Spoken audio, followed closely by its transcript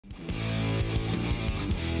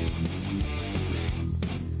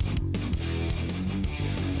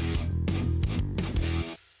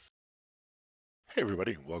Hey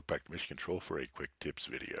everybody, and welcome back to Mission Control for a quick tips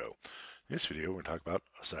video. In this video, we're going to talk about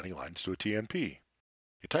assigning lines to a TNP.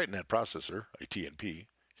 A TitanNet processor, a TNP,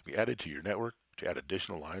 can be added to your network to add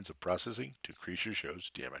additional lines of processing to increase your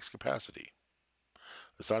show's DMX capacity.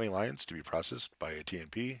 Assigning lines to be processed by a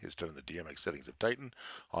TNP is done in the DMX settings of Titan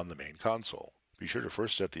on the main console. Be sure to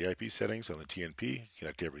first set the IP settings on the TNP,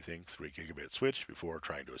 connect everything through a gigabit switch before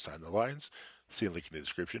trying to assign the lines. See a link in the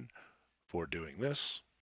description for doing this.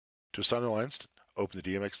 To assign the lines, open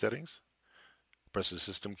the DMX settings, press the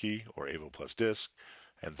system key or Avo plus disk,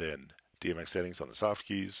 and then DMX settings on the soft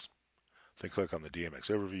keys. Then click on the DMX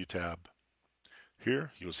overview tab.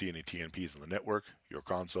 Here you will see any TNPs in the network, your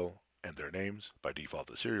console, and their names, by default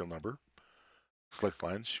the serial number. Select the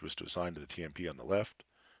lines you wish to assign to the TNP on the left,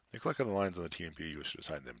 then click on the lines on the TNP you wish to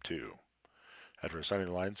assign them to. After assigning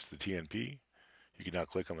the lines to the TNP, you can now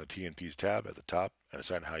click on the TNPs tab at the top and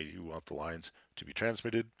assign how you want the lines to be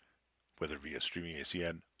transmitted, whether via streaming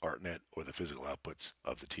ACN, ArtNet, or the physical outputs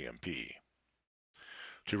of the TNP.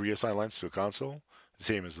 To reassign lines to a console, the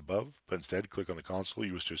same as above, but instead click on the console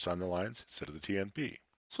you wish to assign the lines instead of the TNP.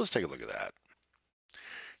 So let's take a look at that.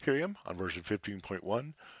 Here I am on version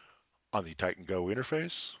 15.1 on the Titan Go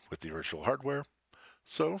interface with the virtual hardware.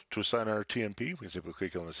 So to assign our TNP, we can simply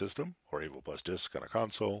click on the system or Avo plus disk on a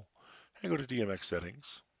console and go to DMX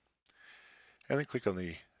settings, and then click on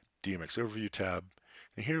the DMX overview tab.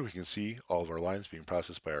 And here we can see all of our lines being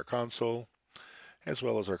processed by our console, as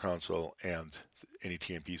well as our console and any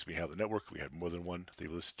TNPs we have in the network. We have more than one,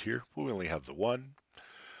 they've listed here, but we only have the one.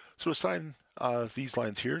 So to assign these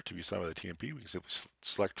lines here to be assigned by the TNP, we can simply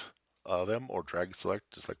select them or drag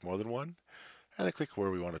select to select more than one, and then click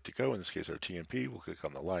where we want it to go. In this case, our TNP, we'll click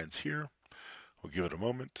on the lines here. We'll give it a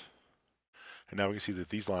moment. And now we can see that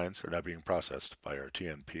these lines are now being processed by our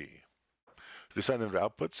TNP. To assign them to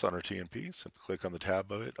outputs on our TNP, simply click on the tab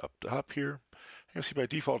of it up top here. And you'll see by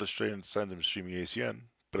default it's assigned them to streaming ACN,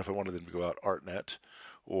 but if I wanted them to go out ArtNet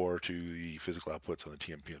or to the physical outputs on the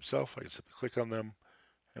TNP itself, I can simply click on them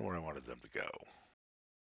and where I wanted them to go.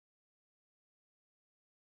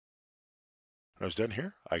 When I was done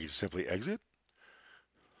here, I can simply exit,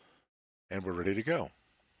 and we're ready to go.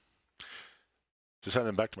 To assign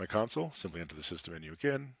them back to my console, simply enter the system menu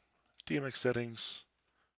again, DMX settings,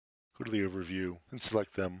 go to the overview and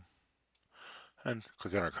select them, and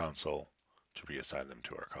click on our console to reassign them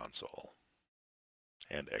to our console,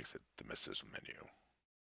 and exit the system menu.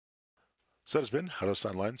 So that has been how to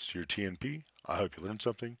assign lines to your TNP. I hope you learned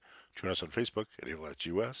something. Join us on Facebook at Avolites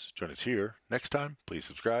US. Join us here next time. Please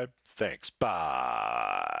subscribe. Thanks.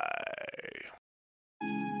 Bye.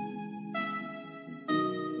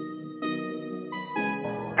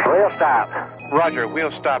 Wheel stop. Roger,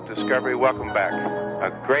 wheel stop, Discovery. Welcome back.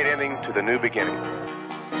 A great ending to the new beginning.